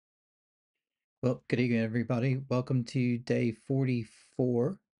Well, good evening, everybody. Welcome to day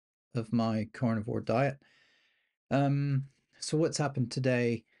 44 of my carnivore diet. Um, so what's happened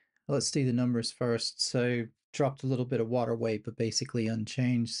today? Let's do the numbers first. So dropped a little bit of water weight, but basically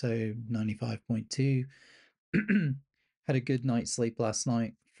unchanged. So 95.2. Had a good night's sleep last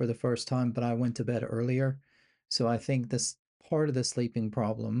night for the first time, but I went to bed earlier. So I think this part of the sleeping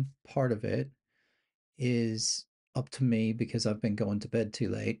problem, part of it is up to me because I've been going to bed too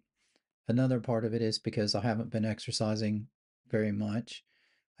late. Another part of it is because I haven't been exercising very much.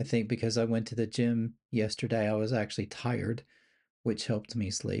 I think because I went to the gym yesterday, I was actually tired, which helped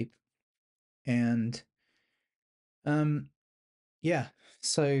me sleep. And um yeah,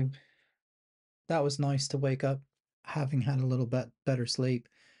 so that was nice to wake up having had a little bit better sleep.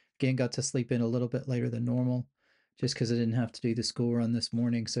 Again, got to sleep in a little bit later than normal just because I didn't have to do the school run this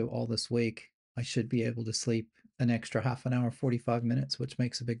morning. So all this week, I should be able to sleep an extra half an hour, 45 minutes, which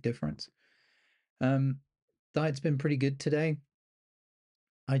makes a big difference. Um, Diet's been pretty good today.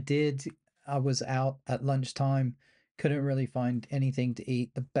 I did. I was out at lunchtime, couldn't really find anything to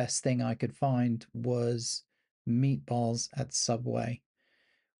eat. The best thing I could find was meatballs at Subway,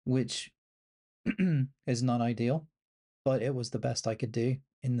 which is not ideal, but it was the best I could do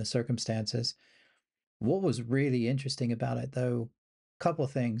in the circumstances. What was really interesting about it, though, couple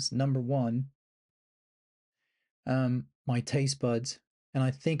things. Number one, my taste buds, and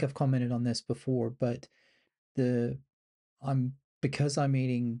I think I've commented on this before, but the I'm because I'm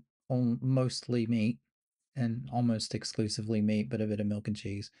eating on mostly meat and almost exclusively meat, but a bit of milk and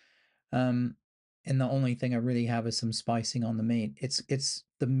cheese. Um, and the only thing I really have is some spicing on the meat. It's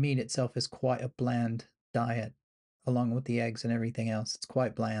the meat itself is quite a bland diet, along with the eggs and everything else. It's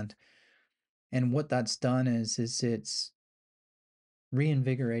quite bland. And what that's done is it's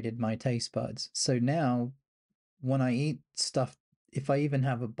reinvigorated my taste buds. So now when I eat stuff, if I even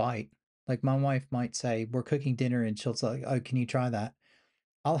have a bite, like my wife might say, we're cooking dinner and she'll say, oh, can you try that?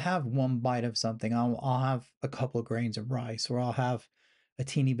 I'll have one bite of something. I'll have a couple of grains of rice, or I'll have a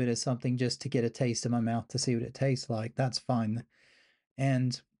teeny bit of something just to get a taste in my mouth to see what it tastes like. That's fine.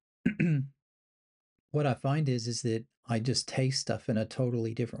 And what I find is that I just taste stuff in a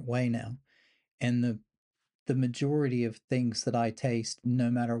totally different way now. And the majority of things that I taste,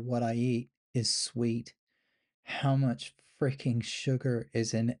 no matter what I eat, is sweet. How much freaking sugar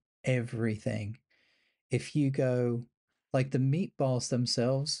is in everything? If you go, like, the meatballs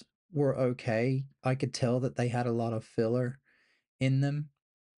themselves were okay. I could tell that they had a lot of filler in them.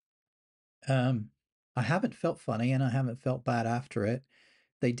 Um, I haven't felt funny and I haven't felt bad after it.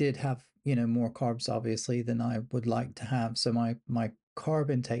 They did have, more carbs obviously than I would like to have. So my carb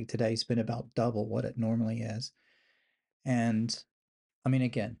intake today's been about double what it normally is. And I mean,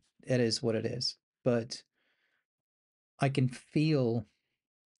 again, it is what it is. But I can feel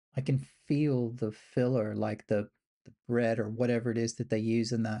I can feel the filler, like the bread or whatever it is that they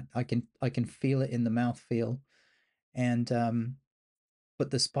use in that. I can feel it in the mouth feel. And but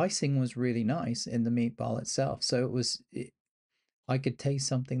the spicing was really nice in the meatball itself. So I could taste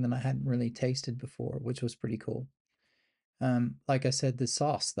something that I hadn't really tasted before, which was pretty cool. Like I said, the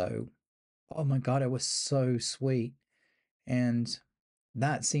sauce though, oh my god, it was so sweet. And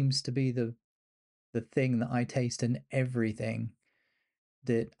that seems to be the thing that I taste in everything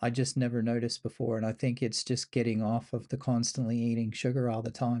that I just never noticed before. And I think it's just getting off of the constantly eating sugar all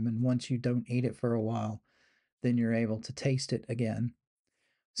the time. And once you don't eat it for a while, then you're able to taste it again.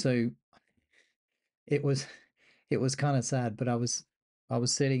 So it was it was kind of sad, but I was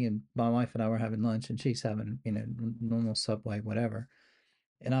sitting and my wife and I were having lunch and she's having, normal Subway, whatever.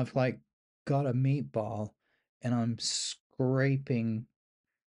 And I've like got a meatball and I'm scraping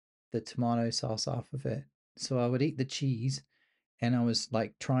the tomato sauce off of it. So I would eat the cheese and I was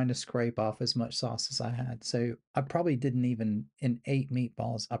like trying to scrape off as much sauce as I had. So I probably didn't even, in 8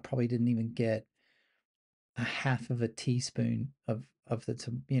 meatballs, I probably didn't even get a half of a teaspoon of of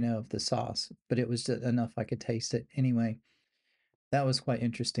the sauce, but it was just enough I could taste it anyway. That was quite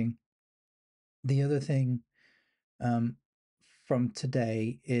interesting. The other thing um, from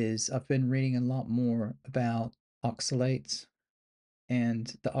today is I've been reading a lot more about oxalates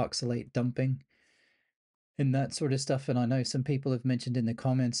and the oxalate dumping and that sort of stuff. And I know some people have mentioned in the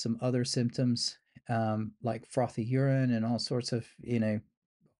comments some other symptoms, like frothy urine and all sorts of,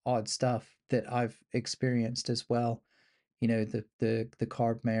 odd stuff that I've experienced as well. The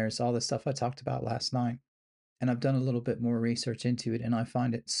carb mares, all the stuff I talked about last night. And I've done a little bit more research into it and I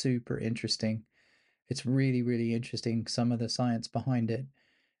find it super interesting. It's really, really interesting, some of the science behind it.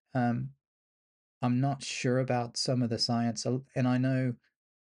 Um, I'm not sure about some of the science, and I know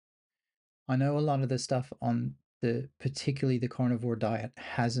a lot of the stuff on particularly the carnivore diet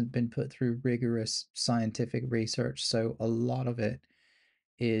hasn't been put through rigorous scientific research, so a lot of it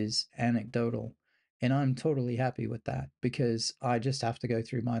is anecdotal. And I'm totally happy with that because I just have to go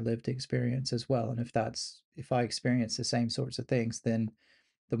through my lived experience as well. And if I experience the same sorts of things, then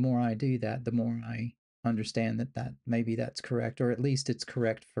the more I do that, the more I understand that maybe that's correct, or at least it's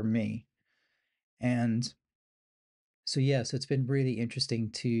correct for me. And so, yeah, so it's been really interesting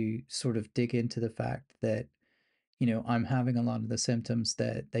to sort of dig into the fact that, I'm having a lot of the symptoms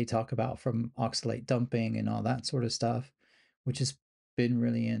that they talk about from oxalate dumping and all that sort of stuff, which has been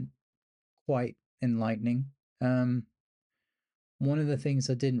really quite enlightening. Um, One of the things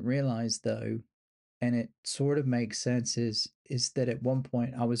I didn't realize though, and it sort of makes sense, is that at one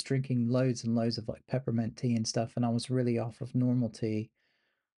point I was drinking loads and loads of like peppermint tea and stuff, and I was really off of normal tea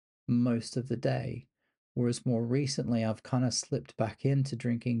most of the day. Whereas more recently, I've kind of slipped back into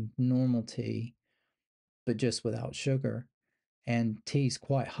drinking normal tea, but just without sugar. And tea's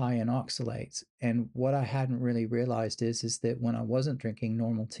quite high in oxalates. And what I hadn't really realized is that when I wasn't drinking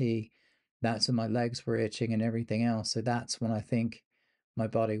normal tea, that's when my legs were itching and everything else. So that's when I think my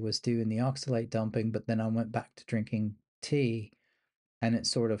body was doing the oxalate dumping. But then I went back to drinking tea, and it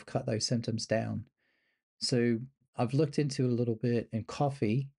sort of cut those symptoms down. So I've looked into it a little bit, and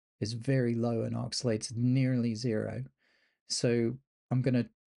coffee is very low in oxalates, nearly zero. So I'm going to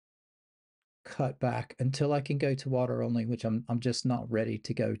cut back until I can go to water only, which I'm just not ready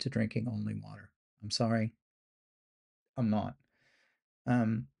to go to drinking only water. I'm sorry, I'm not.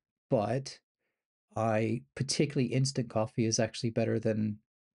 Um, but I particularly instant coffee is actually better than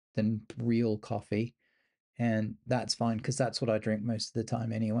real coffee, and that's fine because that's what I drink most of the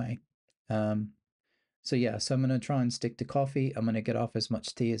time anyway. Um, so yeah, so I'm gonna try and stick to coffee. I'm gonna get off as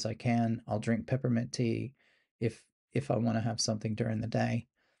much tea as I can. I'll drink peppermint tea if I want to have something during the day,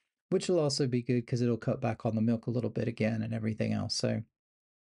 which will also be good because it'll cut back on the milk a little bit again and everything else. So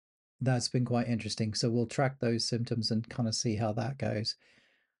that's been quite interesting. So we'll track those symptoms and kind of see how that goes.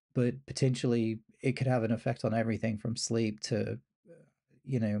 But potentially it could have an effect on everything from sleep to,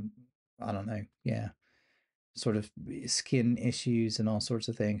 you know, I don't know. Yeah. Sort of skin issues and all sorts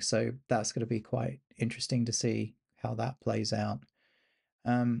of things. So that's going to be quite interesting to see how that plays out.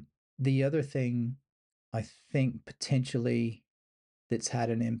 Um, the other thing I think potentially that's had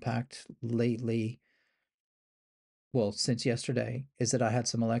an impact lately, well, since yesterday, is that I had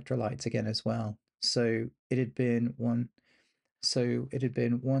some electrolytes again as well. So it had been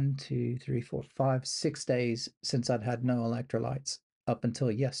 6 days since I'd had no electrolytes up until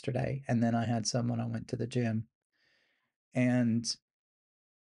yesterday. And then I had some when I went to the gym. And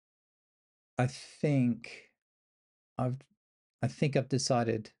I think I've I think I've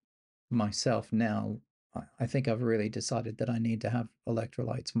decided myself now. I think I've really decided that I need to have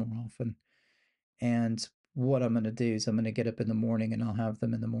electrolytes more often. And what I'm going to do is I'm going to get up in the morning and I'll have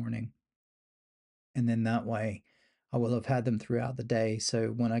them in the morning. And then that way I will have had them throughout the day. So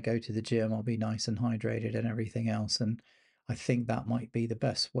when I go to the gym, I'll be nice and hydrated and everything else. And I think that might be the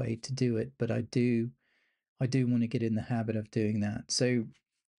best way to do it. But I do want to get in the habit of doing that. So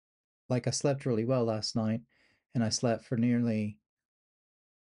like I slept really well last night, and I slept for I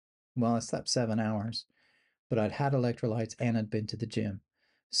slept 7 hours, but I'd had electrolytes and I'd been to the gym.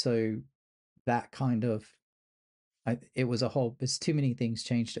 So that kind of, it was it's too many things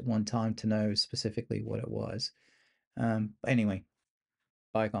changed at one time to know specifically what it was. Anyway,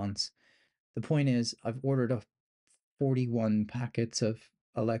 bygones. The point is, I've ordered 41 packets of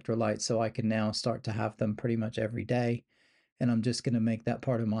electrolytes so I can now start to have them pretty much every day. And I'm just going to make that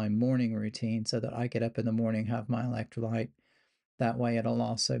part of my morning routine so that I get up in the morning, have my electrolyte. That way, it'll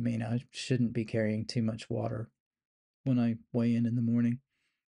also mean I shouldn't be carrying too much water when I weigh in the morning.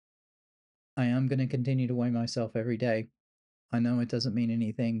 I am going to continue to weigh myself every day. I know it doesn't mean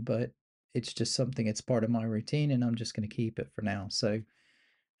anything, but it's just something, it's part of my routine, and I'm just going to keep it for now. So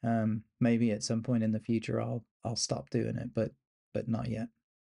maybe at some point in the future I'll stop doing it, but not yet.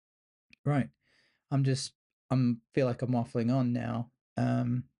 Right. I'm feel like I'm waffling on now.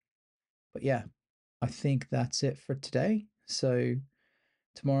 But yeah, I think that's it for today. So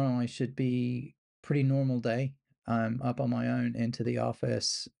tomorrow I should be pretty normal day. I'm up on my own into the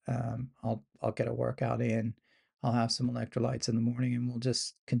office. I'll get a workout in. I'll have some electrolytes in the morning, and we'll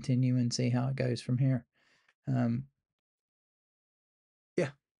just continue and see how it goes from here. Um, yeah,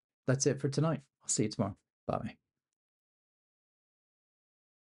 that's it for tonight. I'll see you tomorrow. Bye.